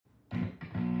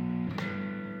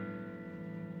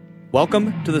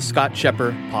Welcome to the Scott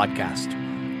Scheper Podcast.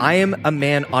 I am a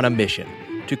man on a mission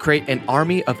to create an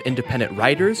army of independent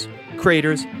writers,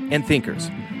 creators, and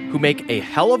thinkers who make a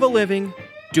hell of a living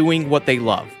doing what they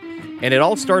love. And it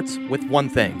all starts with one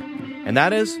thing, and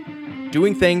that is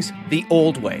doing things the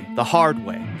old way, the hard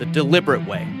way, the deliberate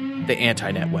way, the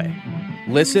anti-net way.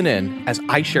 Listen in as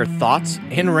I share thoughts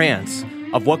and rants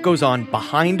of what goes on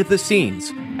behind the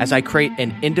scenes as I create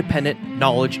an independent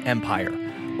knowledge empire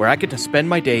where I get to spend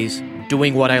my days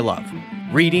doing what I love,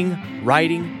 reading,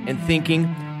 writing, and thinking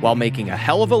while making a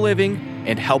hell of a living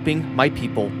and helping my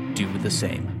people do the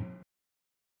same.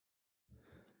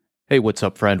 Hey, what's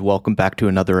up, friend? Welcome back to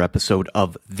another episode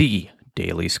of The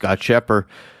Daily Scott Scheper.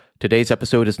 Today's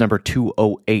episode is number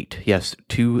 208. Yes,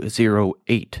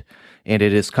 208. And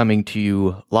it is coming to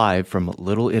you live from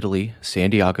Little Italy, San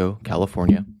Diego,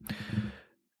 California,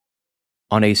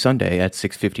 on a Sunday at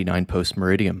 6:59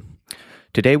 post-meridium.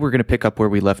 Today, we're going to pick up where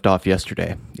we left off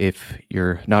yesterday. If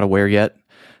you're not aware yet,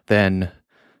 then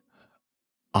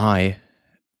I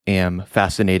am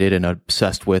fascinated and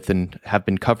obsessed with and have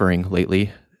been covering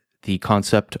lately the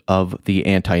concept of the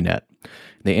anti-net.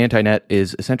 The anti-net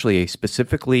is essentially a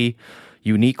specifically,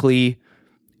 uniquely,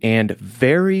 and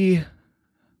very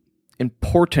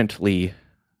importantly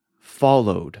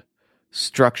followed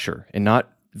structure, and not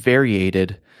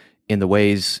variated in the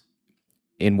ways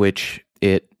in which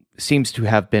it seems to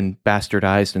have been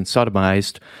bastardized and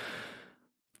sodomized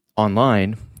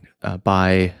online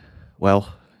by,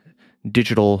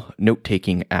 digital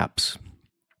note-taking apps.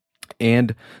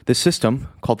 And the system,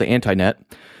 called the anti-net,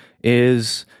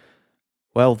 is,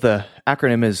 the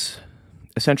acronym is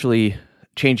essentially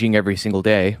changing every single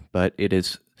day, but it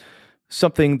is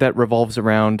something that revolves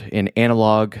around an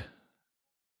analog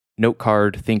note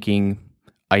card thinking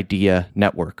idea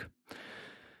network.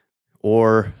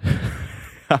 Or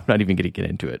I'm not even going to get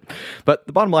into it. But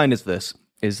the bottom line is this,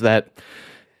 is that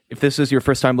if this is your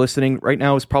first time listening, right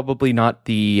now is probably not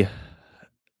the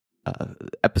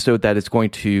episode that is going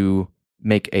to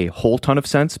make a whole ton of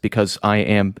sense, because I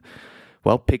am,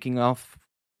 picking up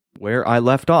where I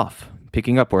left off.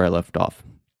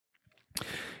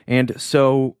 And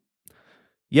so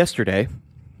yesterday,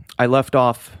 I left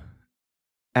off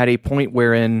at a point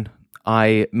wherein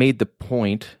I made the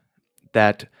point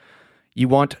that you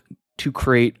want to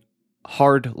create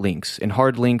hard links, and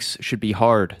hard links should be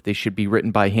hard. They should be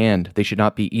written by hand. They should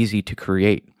not be easy to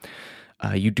create.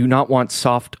 You do not want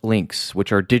soft links,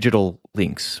 which are digital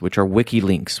links, which are wiki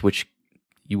links, which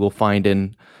you will find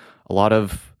in a lot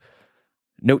of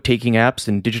note-taking apps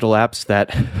and digital apps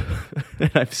that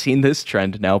I've seen this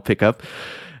trend now pick up.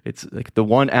 It's like the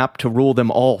one app to rule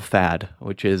them all fad,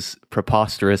 which is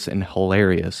preposterous and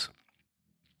hilarious.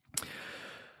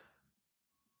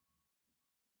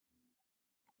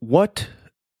 What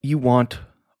you want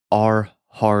are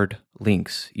hard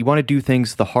links. You want to do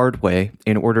things the hard way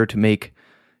in order to make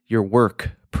your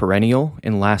work perennial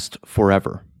and last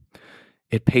forever.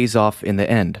 It pays off in the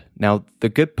end. Now, the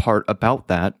good part about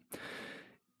that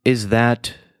is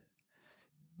that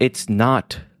it's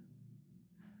not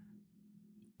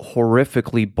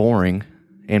horrifically boring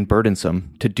and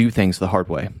burdensome to do things the hard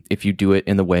way if you do it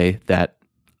in the way that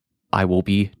I will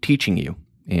be teaching you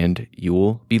and you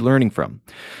will be learning from.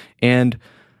 And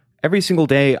every single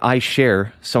day I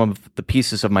share some of the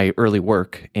pieces of my early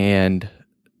work and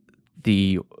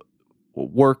the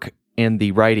work and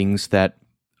the writings that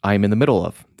I'm in the middle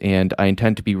of. And I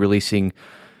intend to be releasing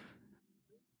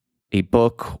a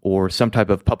book or some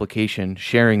type of publication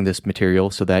sharing this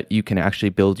material so that you can actually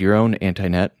build your own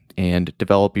anti-net and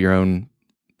develop your own,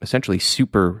 essentially,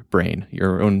 super brain,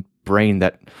 your own brain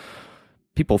that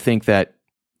people think that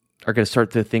are going to start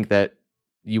to think that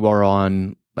you are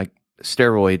on like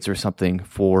steroids or something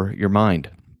for your mind.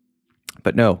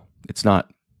 But no, it's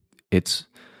not. It's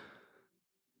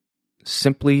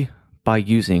simply by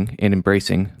using and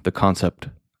embracing the concept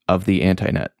of the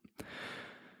anti-net.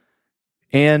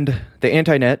 And the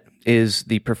anti-net is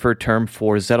the preferred term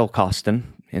for Zettelkasten,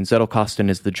 and Zettelkasten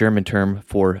is the German term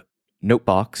for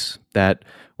notebox that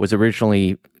was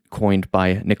originally coined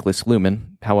by Niklas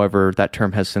Luhmann. However, that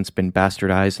term has since been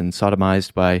bastardized and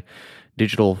sodomized by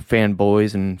digital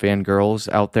fanboys and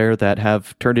fangirls out there that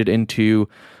have turned it into,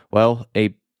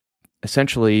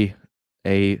 essentially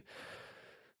a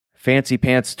fancy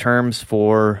pants terms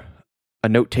for a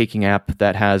note-taking app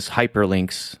that has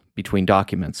hyperlinks between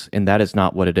documents, and that is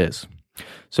not what it is.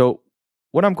 So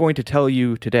what I'm going to tell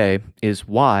you today is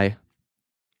why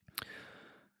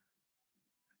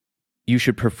you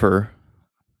should prefer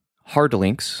hard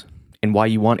links and why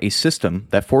you want a system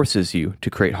that forces you to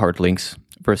create hard links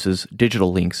versus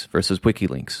digital links versus wiki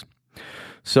links.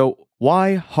 So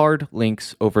Why hard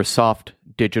links over soft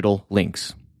digital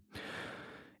links?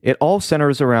 It all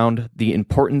centers around the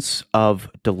importance of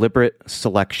deliberate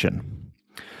selection.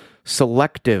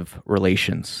 Selective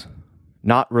relations,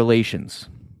 not relations.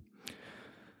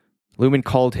 Luhmann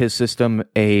called his system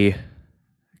a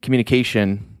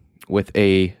communication with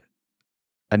a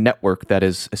network that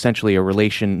is essentially a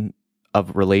relation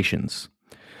of relations.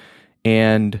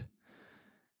 And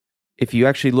if you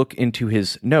actually look into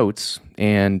his notes,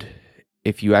 and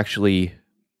if you actually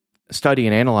study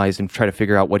and analyze and try to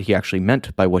figure out what he actually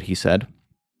meant by what he said,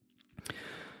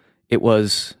 it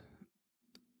was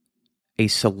a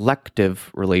selective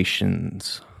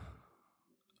relations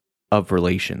of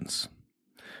relations.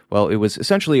 Well, it was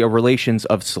essentially a relations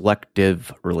of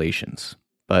selective relations,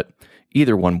 but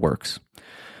either one works.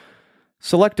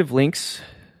 Selective links,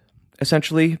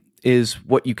 essentially, is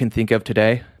what you can think of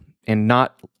today, and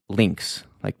not links.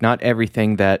 Like, not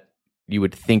everything that you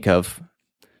would think of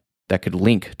that could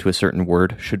link to a certain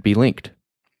word should be linked,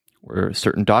 or a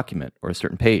certain document, or a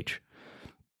certain page.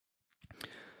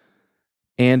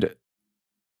 And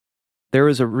there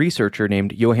was a researcher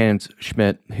named Johannes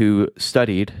Schmidt who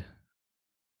studied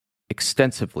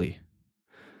extensively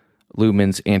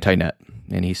Luhmann's AntiNet,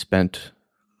 and he spent,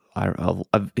 I don't know,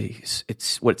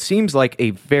 it's what seems like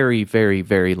a very, very,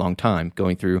 very long time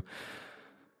going through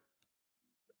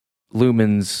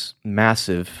Luhmann's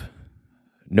massive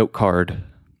note card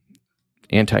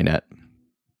AntiNet,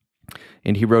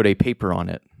 and he wrote a paper on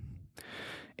it.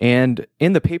 And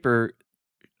in the paper,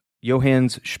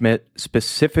 Johannes Schmidt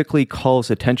specifically calls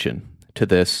attention to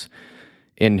this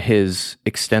in his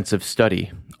extensive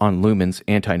study on Luhmann's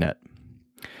AntiNet.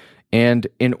 And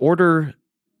in order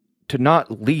to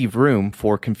not leave room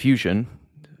for confusion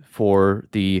for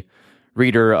the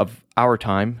reader of our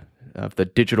time, of the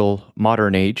digital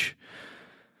modern age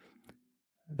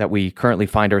that we currently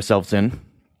find ourselves in,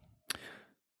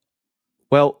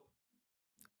 well,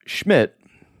 Schmidt,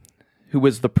 who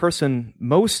was the person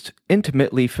most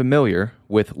intimately familiar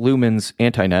with Luhmann's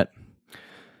AntiNet,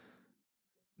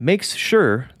 makes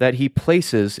sure that he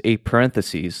places a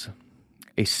parentheses,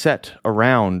 a set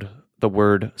around the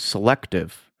word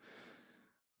selective,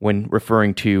 when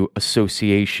referring to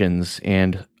associations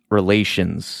and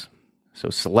relations. So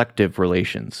selective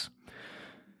relations,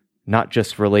 not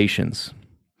just relations.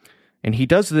 And he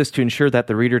does this to ensure that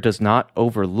the reader does not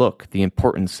overlook the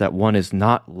importance that one is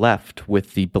not left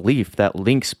with the belief that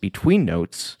links between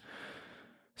notes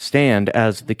stand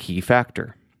as the key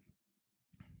factor.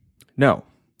 No,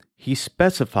 he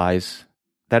specifies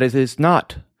that it is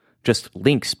not just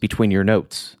links between your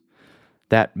notes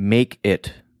that make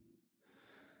it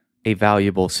a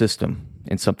valuable system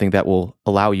and something that will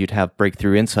allow you to have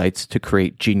breakthrough insights to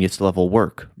create genius-level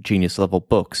work, genius-level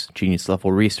books,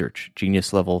 genius-level research,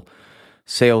 genius-level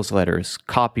sales letters,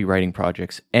 copywriting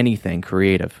projects, anything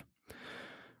creative,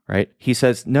 right? He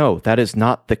says, no, that is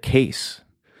not the case.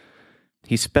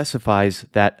 He specifies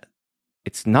that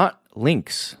it's not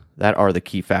links that are the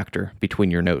key factor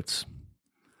between your notes.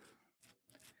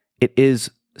 It is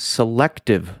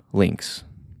selective links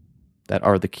that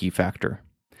are the key factor.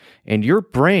 And your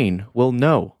brain will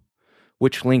know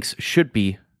which links should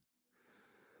be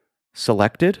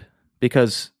selected,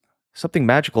 because something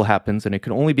magical happens, and it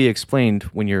can only be explained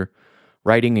when you're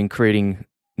writing and creating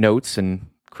notes and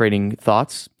creating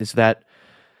thoughts, is that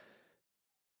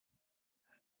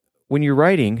when you're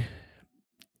writing,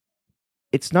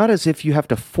 it's not as if you have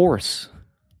to force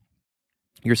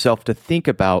yourself to think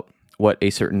about what a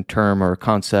certain term or a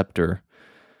concept or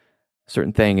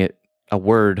certain thing, a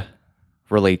word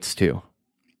relates to.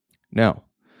 No,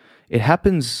 it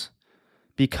happens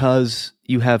because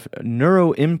you have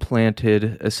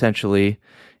neuro-implanted, essentially,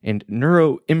 and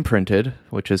neuro-imprinted,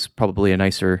 which is probably a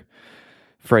nicer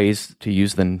phrase to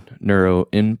use than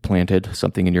neuro-implanted,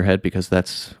 something in your head, because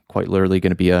that's quite literally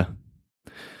going to be a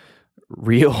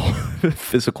real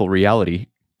physical reality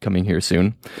coming here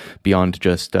soon, beyond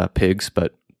just pigs,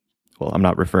 but, well, I'm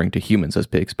not referring to humans as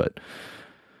pigs, but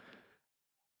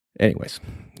anyways,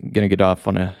 I'm going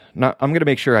to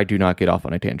make sure I do not get off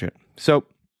on a tangent. So,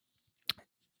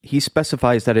 he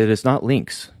specifies that it is not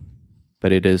links,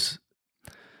 but it is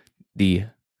the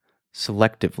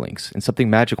selective links. And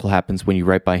something magical happens when you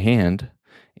write by hand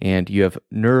and you have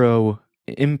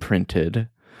neuro-imprinted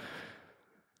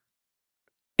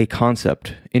a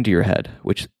concept into your head,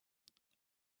 which,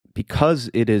 because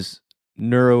it is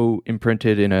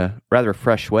neuro-imprinted in a rather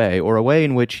fresh way, or a way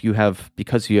in which you have,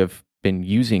 because you have been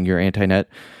using your AntiNet,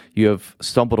 you have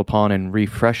stumbled upon and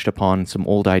refreshed upon some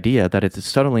old idea that it's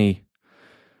suddenly,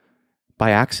 by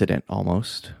accident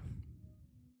almost,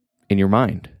 in your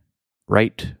mind,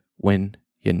 right when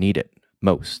you need it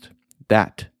most.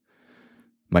 That,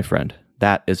 my friend,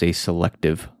 that is a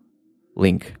selective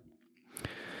link.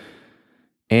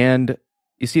 And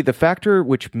you see, the factor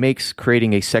which makes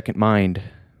creating a second mind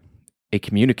a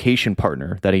communication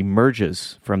partner that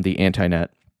emerges from the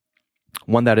anti-net,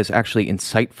 one that is actually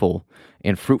insightful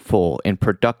and fruitful and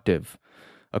productive,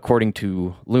 according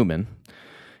to Luhmann,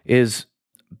 is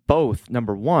both,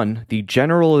 number one, the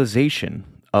generalization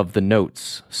of the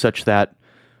notes, such that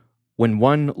when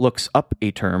one looks up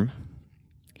a term,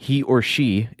 he or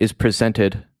she is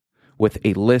presented with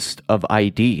a list of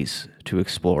IDs to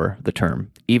explore the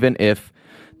term, even if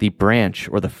the branch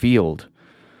or the field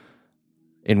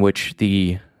in which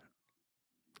the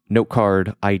note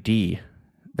card ID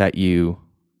that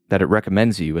it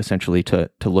recommends you essentially to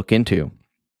look into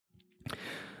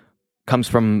comes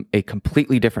from a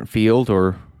completely different field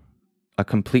or a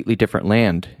completely different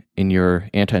land in your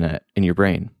anti-net, in your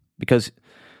brain. Because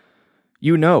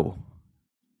you know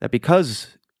that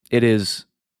because it is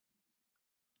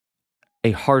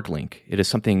a hard link, it is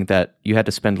something that you had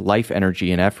to spend life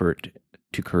energy and effort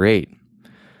to create.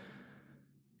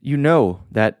 You know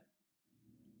that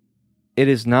it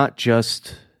is not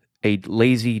just a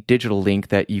lazy digital link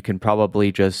that you can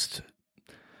probably just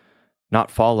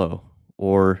not follow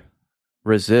or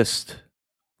resist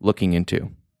looking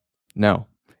into. No,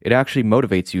 it actually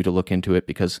motivates you to look into it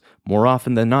because more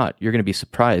often than not, you're going to be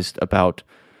surprised about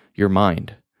your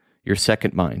mind, your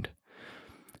second mind,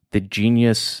 the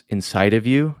genius inside of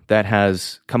you that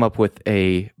has come up with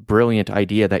a brilliant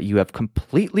idea that you have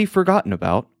completely forgotten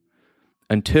about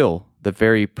until the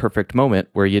very perfect moment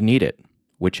where you need it,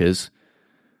 which is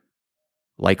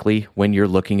likely when you're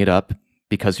looking it up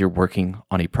because you're working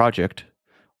on a project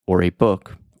or a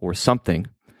book or something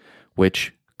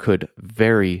which could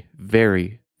very,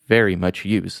 very, very much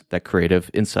use that creative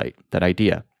insight, that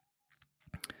idea.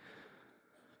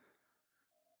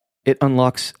 It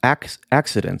unlocks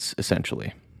accidents,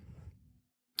 essentially.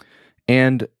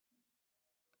 And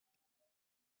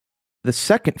the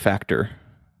second factor,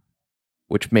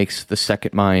 which makes the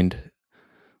second mind,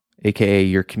 aka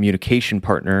your communication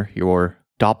partner, your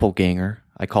doppelganger,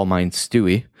 I call mine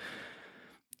Stewie,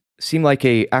 seem like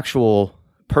a actual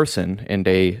person and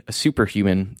a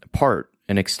superhuman part,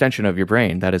 an extension of your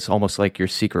brain that is almost like your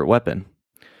secret weapon.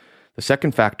 The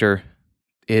second factor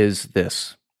is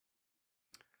this.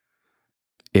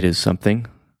 It is something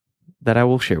that I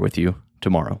will share with you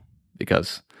tomorrow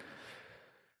because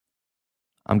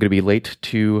I'm going to be late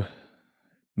to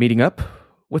meeting up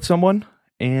with someone,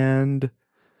 and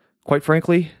quite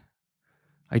frankly,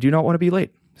 I do not want to be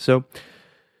late. So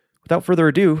without further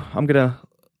ado, I'm going to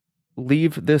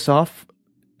leave this off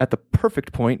at the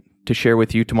perfect point to share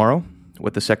with you tomorrow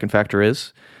what the second factor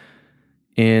is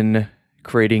in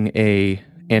creating a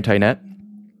anti-net.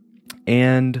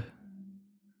 And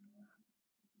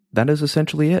that is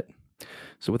essentially it.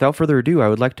 So without further ado, I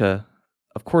would like to,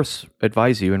 of course,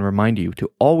 advise you and remind you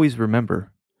to always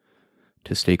remember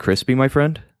to stay crispy, my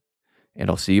friend. And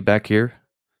I'll see you back here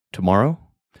tomorrow.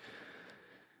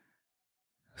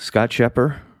 Scott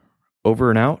Schepper, over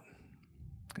and out,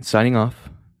 and signing off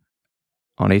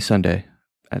on a Sunday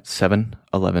at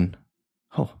 7-Eleven.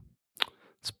 Oh,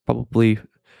 it's probably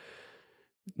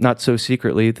not so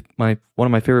secretly one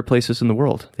of my favorite places in the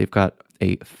world. They've got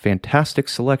a fantastic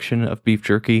selection of beef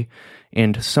jerky,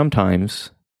 and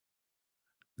sometimes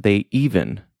they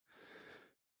even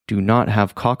do not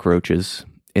have cockroaches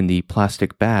in the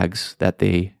plastic bags that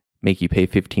they make you pay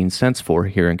 15 cents for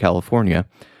here in California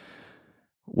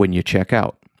when you check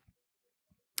out.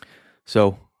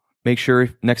 So make sure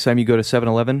next time you go to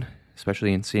 7-Eleven,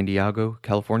 especially in San Diego,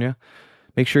 California,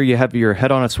 make sure you have your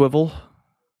head on a swivel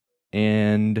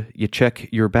and you check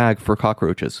your bag for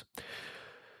cockroaches.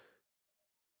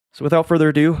 So without further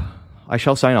ado, I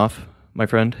shall sign off, my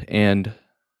friend. And,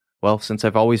 well, since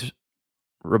I've always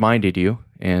reminded you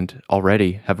and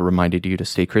already have reminded you to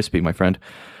stay crispy, my friend,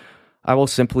 I will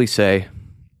simply say,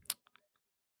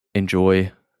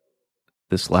 enjoy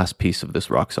this last piece of this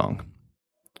rock song.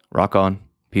 Rock on.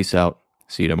 Peace out.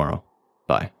 See you tomorrow.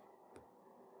 Bye.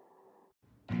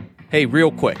 Hey,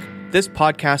 real quick. This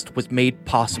podcast was made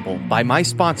possible by my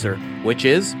sponsor, which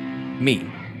is me.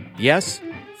 Yes,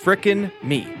 frickin'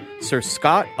 me, Sir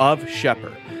Scott of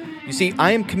Schepper. You see,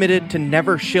 I am committed to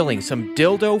never shilling some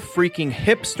dildo freaking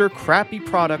hipster crappy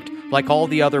product like all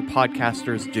the other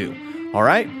podcasters do. All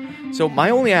right? So my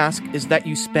only ask is that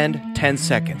you spend 10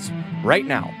 seconds right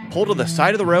now, pull to the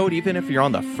side of the road, even if you're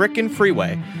on the frickin'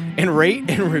 freeway, and rate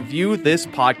and review this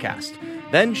podcast.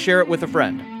 Then share it with a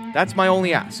friend. That's my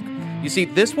only ask. You see,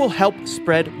 this will help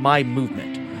spread my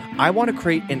movement. I want to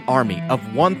create an army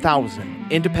of 1,000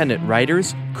 independent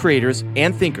writers, creators,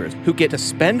 and thinkers who get to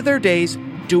spend their days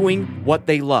doing what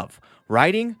they love: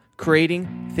 writing,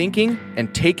 creating, thinking,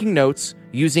 and taking notes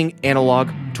using analog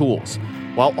tools,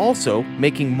 while also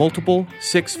making multiple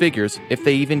six figures if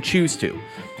they even choose to.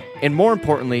 And more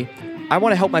importantly, I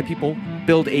want to help my people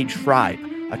build a tribe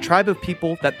of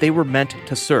people that they were meant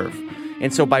to serve.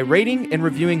 And so by rating and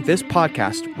reviewing this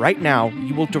podcast right now,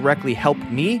 you will directly help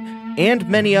me and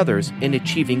many others in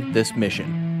achieving this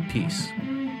mission. Peace.